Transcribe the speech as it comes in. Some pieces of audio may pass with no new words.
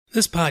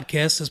This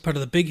podcast is part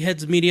of the Big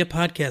Heads Media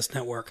Podcast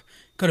Network.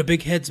 Go to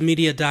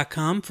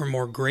bigheadsmedia.com for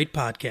more great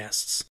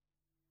podcasts.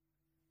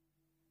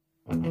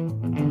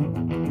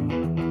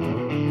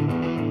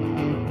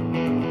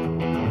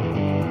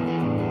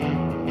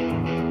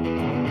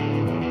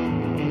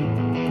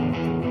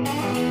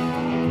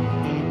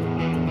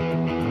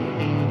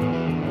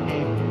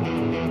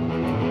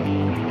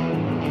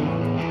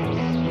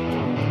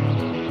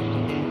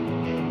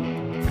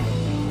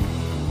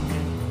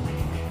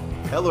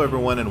 Hello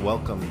everyone and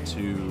welcome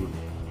to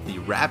the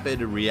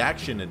Rapid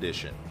Reaction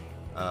edition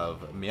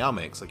of Meow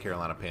Mix, a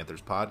Carolina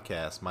Panthers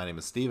podcast. My name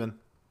is Steven.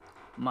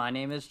 My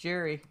name is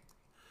Jerry.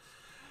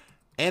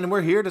 And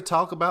we're here to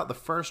talk about the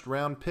first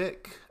round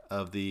pick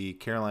of the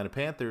Carolina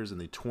Panthers in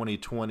the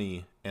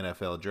 2020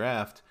 NFL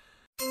Draft.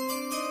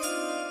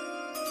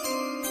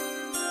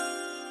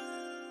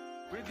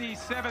 With the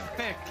 7th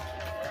pick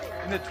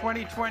in the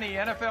 2020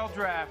 NFL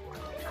Draft,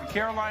 the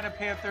Carolina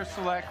Panthers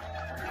select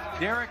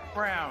Derek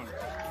Brown,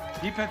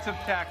 defensive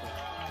tackle,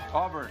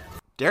 Auburn.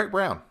 Derek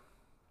Brown,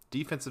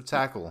 defensive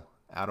tackle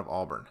out of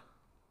Auburn.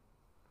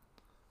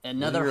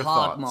 Another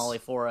hog molly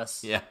for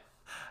us. Yeah,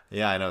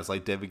 I know. It's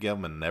like David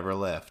Gettleman never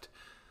left.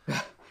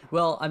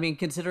 Well, I mean,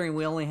 considering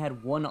we only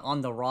had one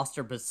on the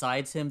roster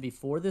besides him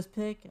before this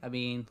pick, I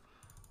mean...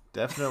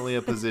 Definitely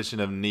a position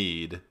of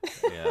need.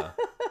 Yeah.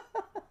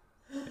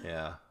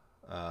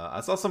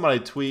 I saw somebody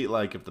tweet,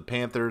 like, if the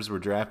Panthers were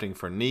drafting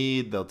for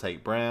need, they'll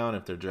take Brown.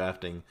 If they're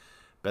drafting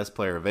best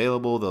player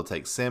available, they'll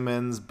take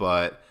Simmons.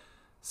 But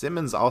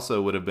Simmons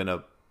also would have been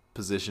a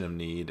position of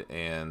need.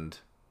 And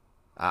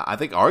I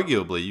think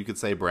arguably you could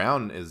say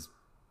Brown is,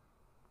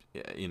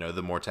 you know,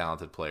 the more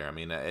talented player. I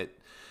mean, it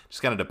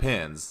just kind of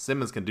depends.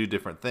 Simmons can do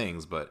different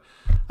things. But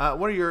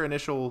what are your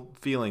initial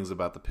feelings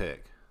about the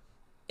pick?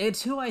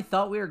 It's who I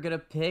thought we were going to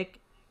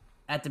pick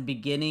at the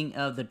beginning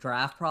of the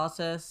draft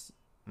process.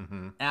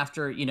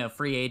 After, you know,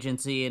 free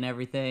agency and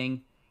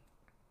everything.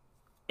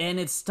 And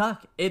it's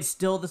stuck. It's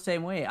still the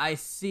same way. I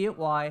see it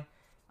why.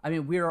 I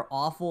mean, we are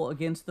awful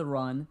against the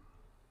run.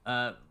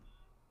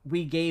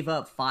 We gave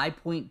up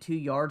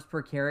 5.2 yards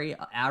per carry,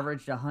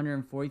 averaged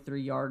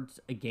 143 yards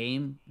a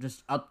game,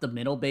 just up the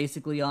middle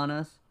basically on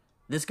us.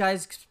 This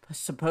guy's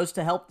supposed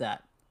to help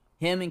that.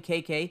 Him and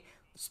KK.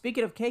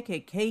 Speaking of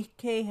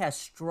KK has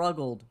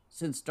struggled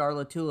since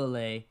Darla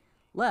Tulele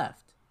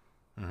left.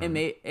 And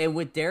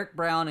with Derek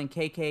Brown and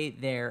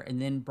KK there,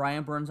 and then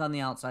Brian Burns on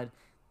the outside,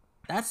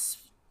 that's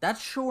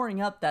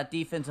shoring up that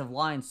defensive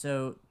line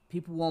so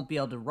people won't be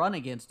able to run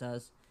against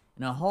us.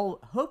 And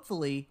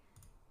hopefully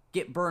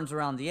get Burns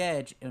around the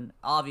edge, and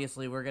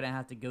obviously we're going to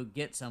have to go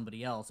get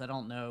somebody else. I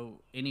don't know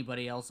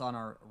anybody else on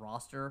our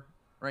roster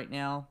right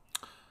now.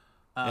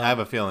 I have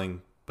a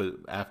feeling, but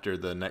after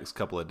the next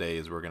couple of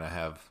days, we're going to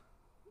have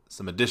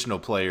some additional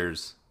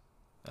players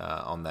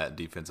on that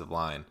defensive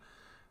line.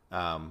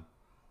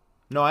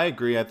 No, I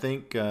agree. I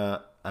think,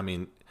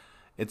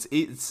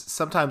 it's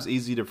sometimes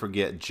easy to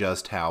forget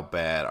just how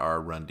bad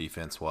our run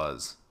defense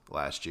was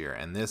last year,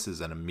 and this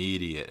is an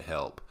immediate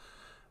help.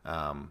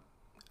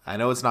 I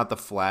know it's not the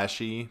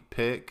flashy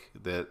pick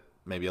that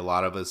maybe a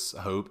lot of us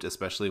hoped,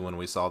 especially when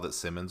we saw that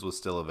Simmons was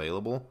still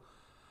available.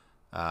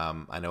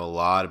 I know a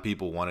lot of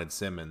people wanted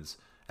Simmons,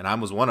 and I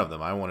was one of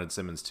them. I wanted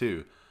Simmons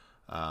too.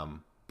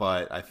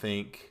 But I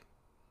think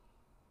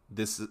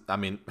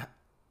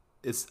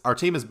our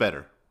team is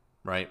better,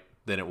 right,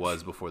 than it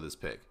was before this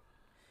pick.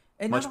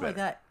 And much not only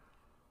better. that,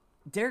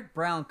 Derek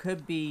Brown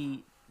could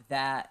be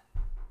that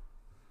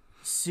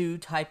Sue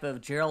type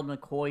of Gerald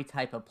McCoy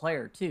type of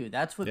player too.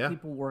 That's what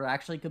people were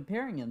actually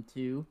comparing him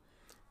to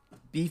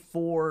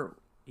before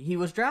he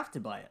was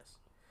drafted by us.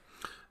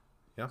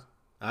 Yeah,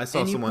 I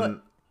saw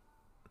someone.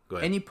 Go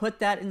ahead. And you put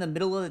that in the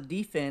middle of the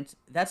defense.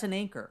 That's an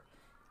anchor.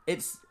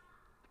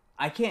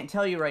 I can't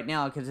tell you right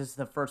now because it's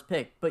the first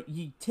pick, but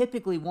you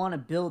typically want to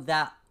build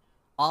that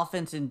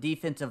offense and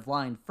defensive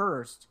line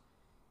first.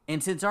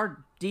 And since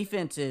our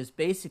defense is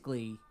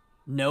basically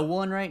no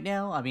one right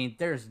now, I mean,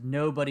 there's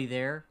nobody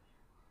there,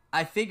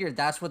 I figured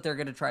that's what they're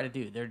going to try to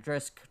do. They're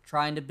just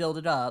trying to build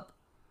it up,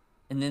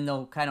 and then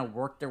they'll kind of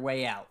work their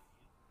way out.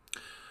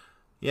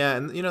 Yeah,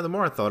 and, you know, the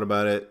more I thought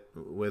about it,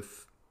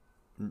 with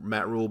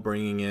Matt Rule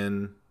bringing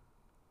in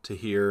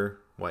Tahir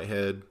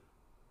Whitehead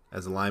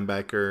as a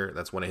linebacker,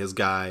 that's one of his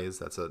guys.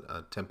 That's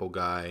a Temple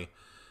guy.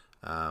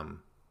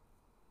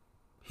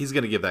 He's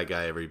going to give that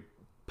guy every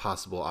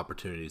possible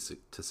opportunity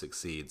to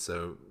succeed.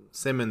 So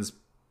Simmons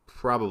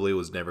probably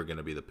was never going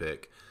to be the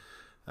pick.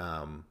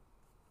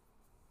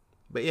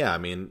 But yeah, I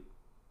mean,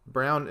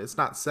 Brown, it's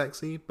not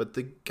sexy, but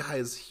the guy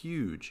is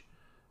huge.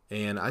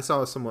 And I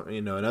saw someone,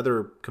 you know,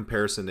 another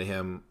comparison to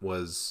him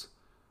was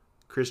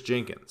Chris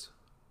Jenkins,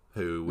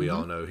 who we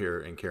all know here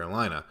in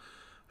Carolina,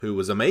 who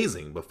was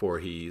amazing before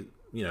he,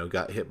 you know,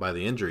 got hit by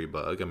the injury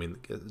bug. I mean,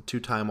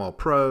 2-time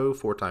All-Pro,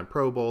 4-time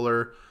Pro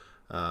Bowler,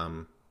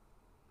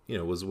 you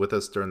know, was with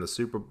us during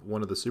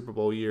one of the Super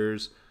Bowl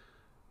years.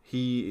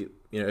 He,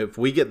 you know, if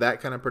we get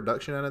that kind of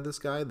production out of this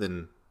guy,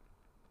 then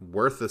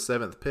worth the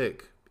 7th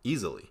pick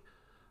easily.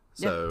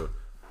 So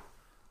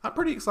I'm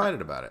pretty excited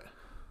about it.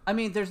 I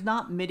mean, there's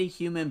not many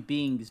human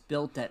beings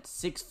built at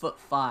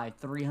 6'5",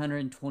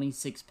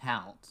 326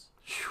 pounds.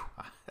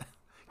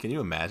 Can you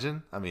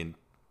imagine? I mean,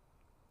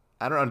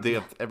 I don't think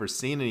I've ever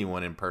seen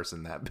anyone in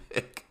person that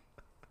big.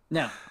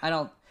 No, I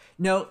don't.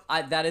 No,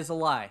 that is a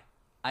lie.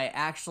 I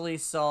actually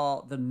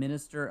saw the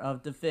Minister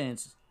of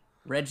Defense,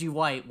 Reggie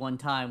White, one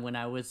time when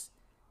I was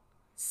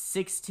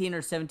 16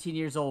 or 17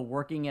 years old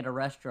working at a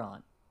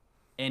restaurant.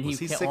 And Was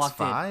he walked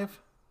in. 6'5"?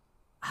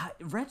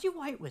 Reggie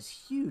White was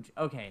huge.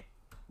 Okay,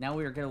 now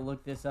we are going to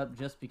look this up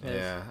just because.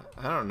 Yeah,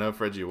 I don't know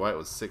if Reggie White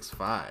was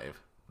 6'5".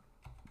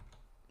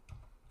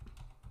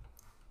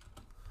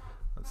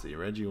 Let's see,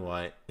 Reggie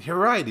White. You're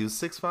right, he was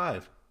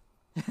 6'5".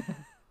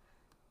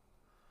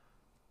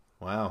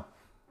 Wow.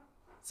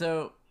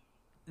 So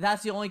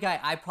that's the only guy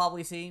I've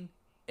probably seen.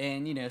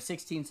 And,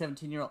 16,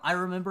 17-year-old. I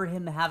remember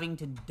him having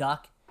to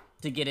duck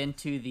to get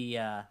into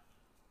the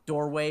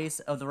doorways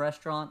of the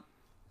restaurant.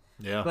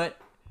 Yeah. But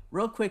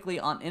real quickly,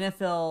 on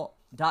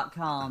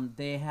NFL.com,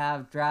 they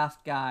have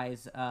draft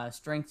guys'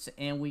 strengths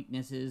and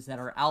weaknesses that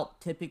are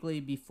out typically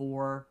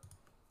before,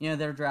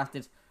 they're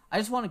drafted. I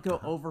just want to go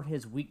over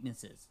his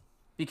weaknesses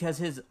because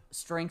his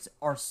strengths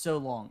are so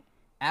long.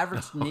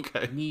 Average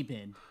knee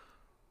bend.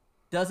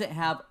 Doesn't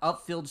have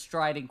upfield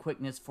stride and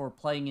quickness for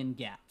playing in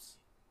gaps.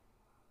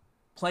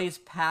 Plays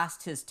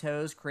past his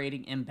toes,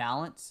 creating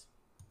imbalance.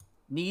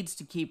 Needs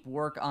to keep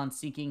work on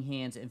sinking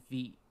hands and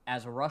feet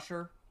as a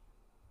rusher.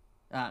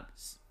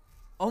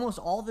 Almost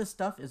all this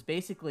stuff is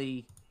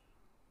basically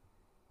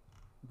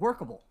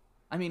workable.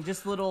 I mean,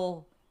 just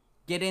little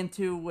get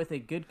into with a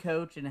good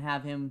coach and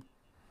have him,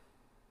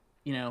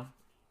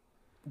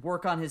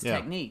 work on his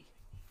technique.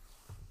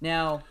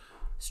 Now,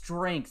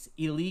 strengths,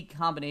 elite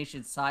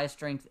combination, size,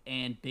 strength,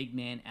 and big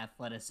man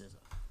athleticism.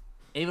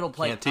 Able to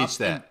play. Can't teach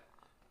that.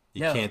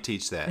 You can't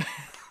teach that.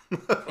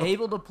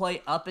 Able to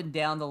play up and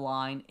down the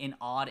line in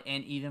odd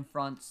and even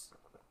fronts.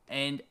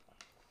 And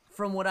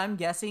from what I'm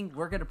guessing,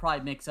 we're going to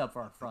probably mix up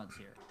our fronts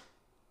here.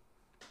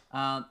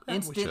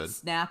 Instant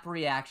snap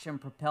reaction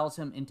propels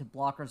him into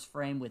blocker's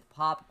frame with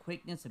pop,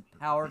 quickness, and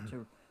power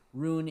to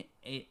ruin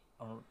a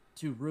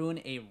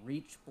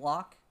reach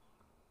block.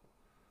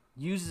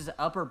 Uses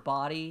upper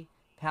body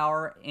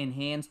power and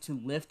hands to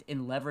lift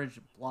and leverage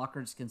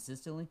blockers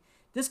consistently.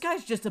 This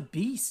guy's just a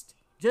beast.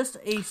 Just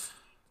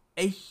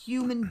a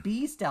human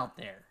beast out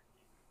there.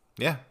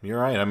 Yeah, you're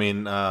right. I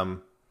mean,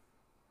 I'm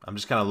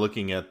just kind of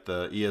looking at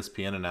the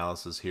ESPN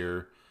analysis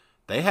here.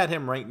 They had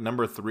him ranked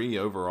number 3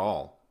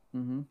 overall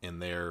in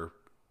their,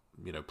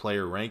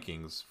 player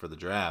rankings for the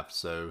draft.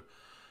 So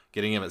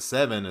getting him at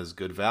 7 is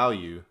good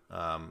value.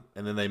 And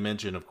then they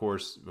mentioned, of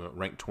course,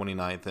 ranked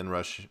 29th in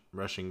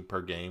rushing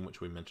per game,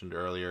 which we mentioned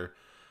earlier.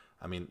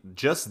 I mean,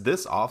 just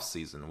this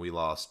offseason, we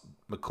lost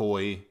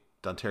McCoy,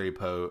 Dontari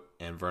Poe,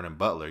 and Vernon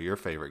Butler, your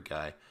favorite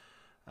guy.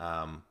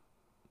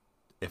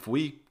 If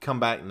we come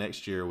back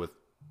next year with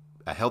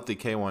a healthy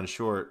K1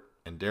 Short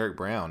and Derek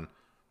Brown,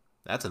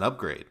 that's an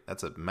upgrade.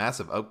 That's a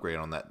massive upgrade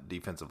on that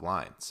defensive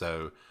line.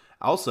 So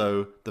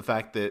also the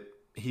fact that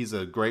he's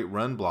a great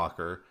run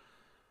blocker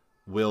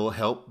will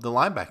help the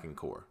linebacking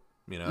core.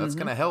 That's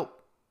going to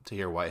help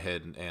Tahir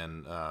Whitehead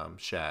and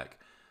Shaq.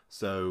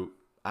 So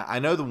I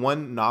know the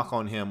one knock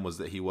on him was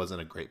that he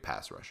wasn't a great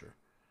pass rusher.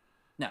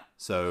 No.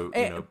 So,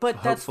 but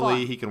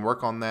hopefully he can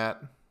work on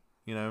that,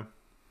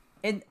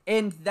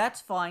 And that's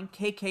fine.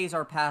 KK's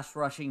our pass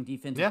rushing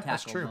defensive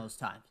tackle most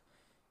times.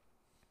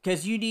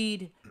 Because you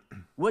need...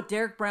 What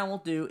Derek Brown will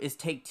do is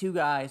take 2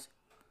 guys,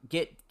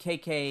 get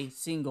KK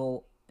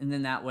single, and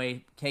then that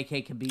way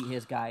KK can beat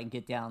his guy and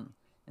get down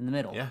in the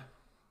middle. Yeah.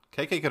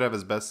 KK could have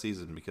his best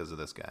season because of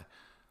this guy.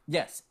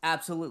 Yes,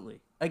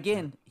 absolutely.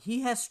 Again,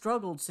 he has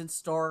struggled since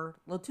Star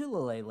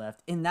Lotulelei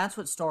left, and that's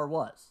what Star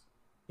was.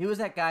 He was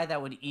that guy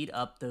that would eat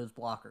up those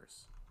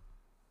blockers.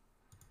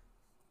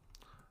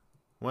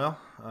 Well,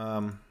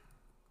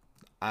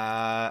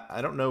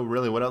 I don't know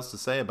really what else to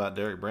say about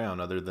Derek Brown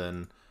other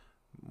than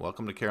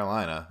welcome to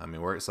Carolina. I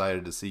mean, we're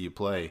excited to see you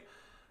play.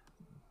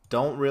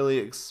 Don't really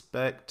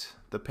expect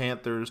the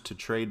Panthers to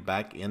trade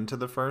back into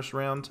the first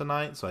round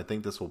tonight, so I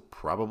think this will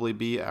probably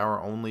be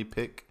our only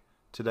pick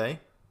today.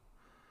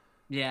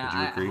 Yeah.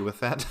 Would you agree with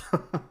that?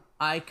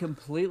 I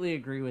completely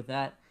agree with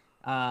that.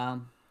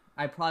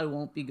 I probably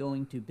won't be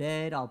going to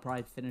bed. I'll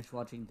probably finish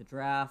watching the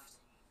draft.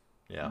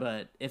 Yeah.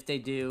 But if they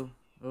do,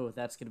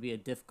 that's going to be a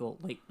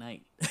difficult late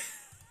night.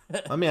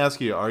 Let me ask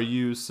you, are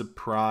you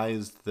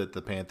surprised that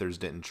the Panthers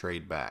didn't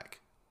trade back?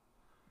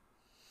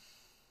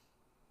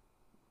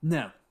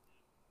 No,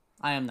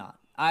 I am not.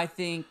 I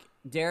think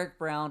Derek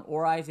Brown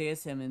or Isaiah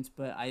Simmons,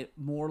 but I'm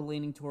more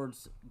leaning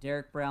towards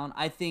Derek Brown.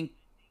 I think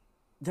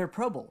they're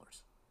Pro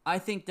Bowlers. I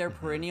think they're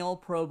perennial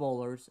Pro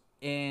Bowlers,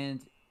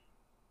 and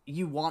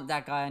you want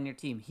that guy on your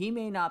team. He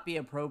may not be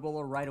a Pro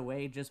Bowler right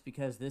away just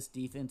because this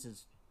defense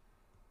is...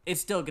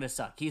 It's still going to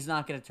suck. He's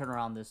not going to turn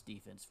around this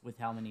defense with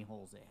how many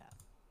holes they have.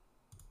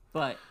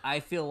 But I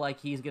feel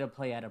like he's going to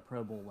play at a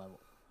Pro Bowl level.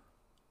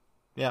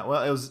 Yeah,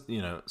 well, it was,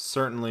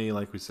 certainly,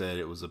 like we said,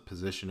 it was a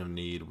position of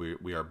need.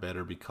 We are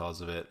better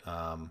because of it.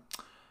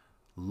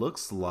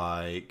 Looks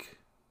like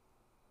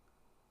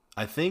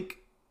I think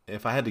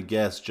if I had to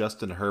guess,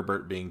 Justin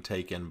Herbert being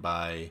taken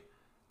by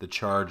the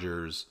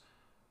Chargers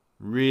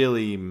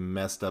really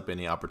messed up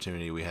any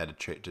opportunity we had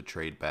to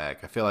trade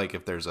back. I feel like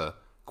if there's a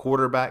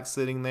quarterback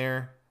sitting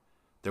there,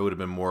 there would have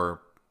been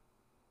more,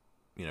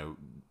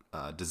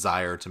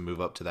 desire to move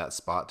up to that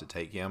spot to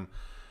take him.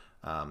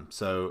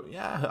 So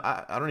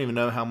yeah, I don't even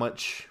know how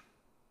much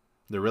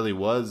there really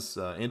was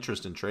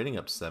interest in trading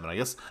up to 7.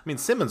 I mean,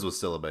 Simmons was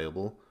still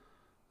available.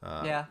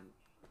 Yeah.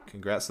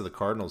 Congrats to the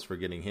Cardinals for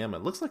getting him.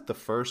 It looks like the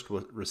first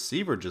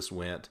receiver just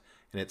went,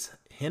 and it's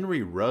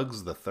Henry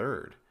Ruggs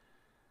III.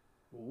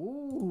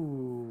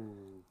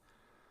 Ooh.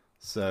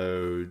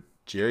 So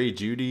Jerry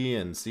Jeudy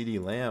and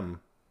CeeDee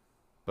Lamb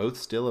both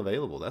still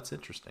available. That's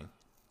interesting.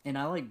 And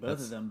I like both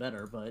of them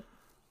better, but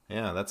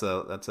yeah, that's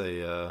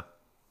a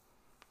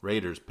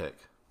Raiders pick.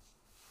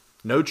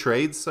 No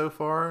trades so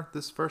far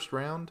this first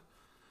round,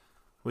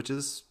 which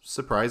is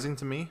surprising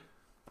to me.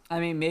 I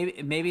mean,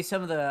 maybe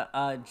some of the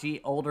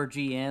older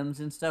GMs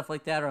and stuff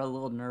like that are a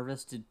little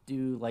nervous to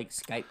do like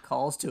Skype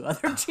calls to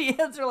other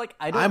GMs. They're like,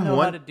 I don't know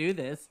how to do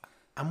this.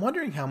 I'm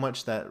wondering how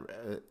much that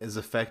is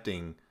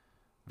affecting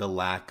the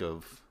lack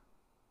of.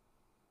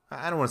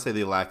 I don't want to say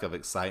the lack of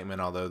excitement,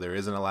 although there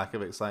isn't a lack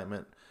of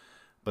excitement,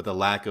 but the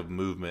lack of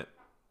movement.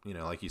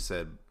 Like you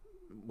said,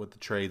 with the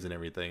trades and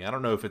everything. I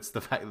don't know if it's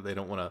the fact that they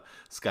don't want to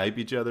Skype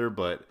each other,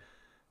 but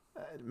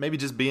maybe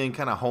just being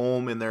kind of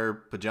home in their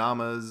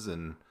pajamas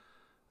and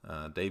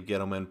Dave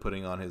Gettleman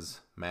putting on his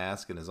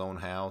mask in his own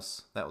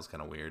house. That was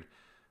kind of weird.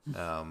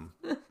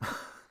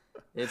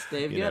 It's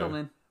Dave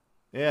Gettleman.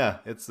 Yeah,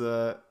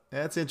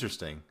 it's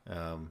interesting.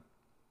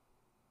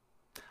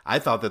 I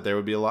thought that there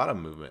would be a lot of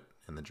movement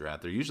in the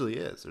draft. There usually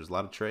is. There's a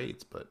lot of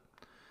trades, but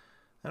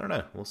I don't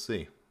know. We'll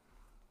see.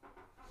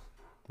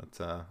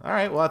 But all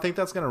right. Well, I think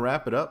that's going to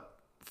wrap it up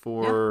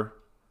for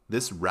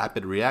this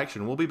rapid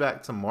reaction. We'll be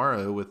back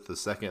tomorrow with the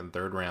second and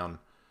third round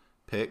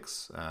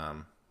picks.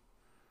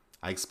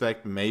 I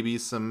expect maybe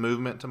some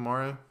movement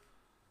tomorrow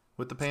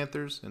with the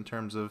Panthers in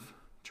terms of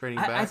trading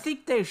back. I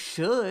think they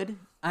should.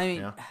 I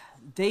mean,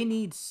 they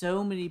need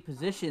so many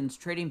positions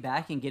trading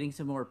back and getting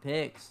some more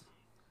picks.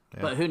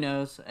 Yeah. But who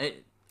knows?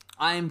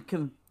 I'm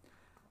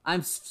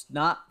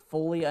not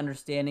fully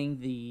understanding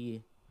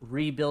the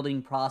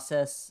rebuilding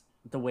process,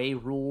 the way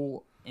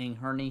Rule and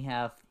Hurney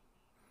have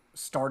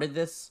started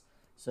this.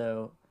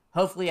 So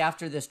hopefully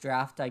after this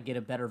draft, I get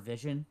a better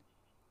vision.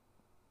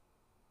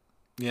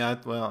 Yeah,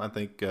 well, I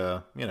think,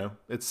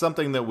 it's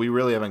something that we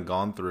really haven't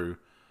gone through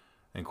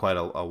in quite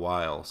a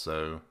while.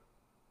 So,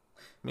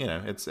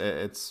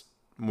 it's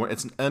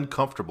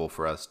uncomfortable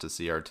for us to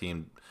see our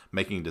team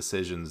making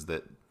decisions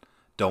that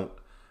don't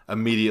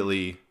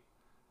immediately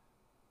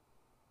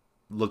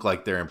look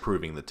like they're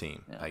improving the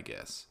team, I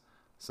guess.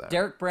 So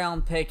Derek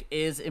Brown pick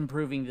is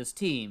improving this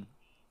team.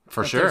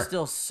 For but sure. There's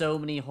still so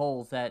many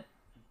holes that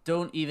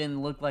don't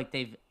even look like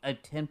they've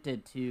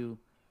attempted to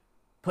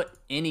put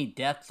any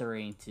depth or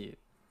into.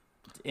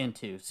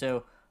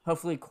 So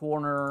hopefully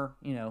corner,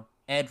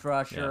 edge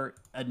rusher,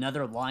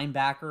 another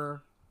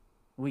linebacker,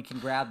 we can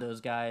grab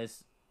those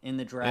guys in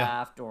the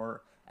draft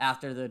or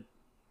after the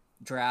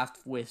draft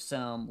with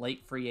some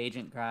late free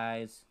agent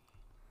guys.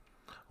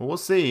 Well, we'll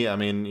see. I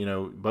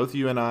mean, both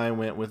you and I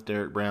went with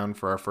Derek Brown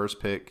for our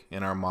first pick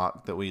in our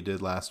mock that we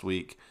did last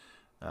week.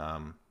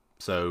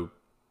 So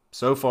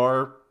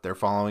far, they're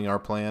following our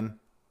plan,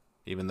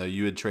 even though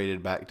you had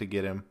traded back to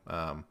get him.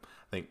 I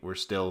think we're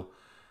still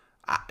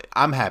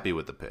I'm happy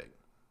with the pick.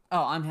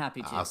 Oh, I'm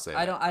happy too. I'll say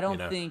I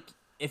don't think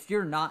if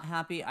you're not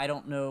happy, I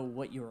don't know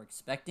what you were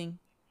expecting.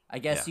 I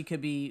guess you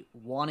could be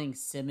wanting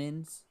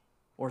Simmons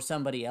or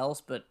somebody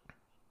else, but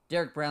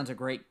Derek Brown's a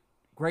great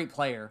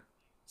player.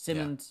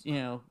 Simmons,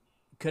 will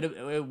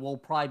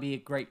probably be a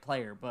great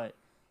player, but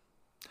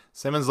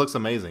Simmons looks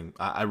amazing.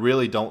 I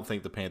really don't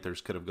think the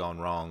Panthers could have gone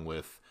wrong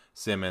with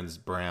Simmons,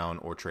 Brown,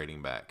 or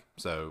trading back.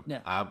 So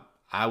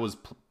I was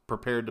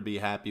prepared to be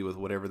happy with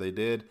whatever they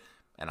did,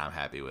 and I'm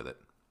happy with it.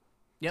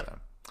 Yep. So,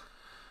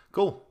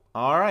 cool.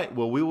 All right.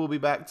 Well, we will be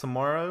back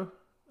tomorrow.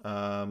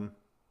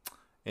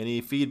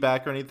 Any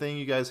feedback or anything,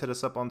 you guys hit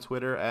us up on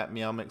Twitter at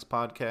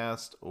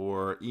MeowMixPodcast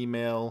or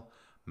email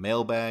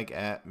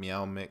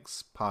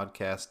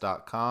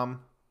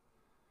mailbag@meowmixpodcast.com.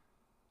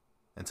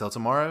 Until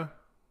tomorrow,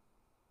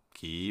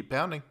 keep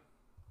pounding.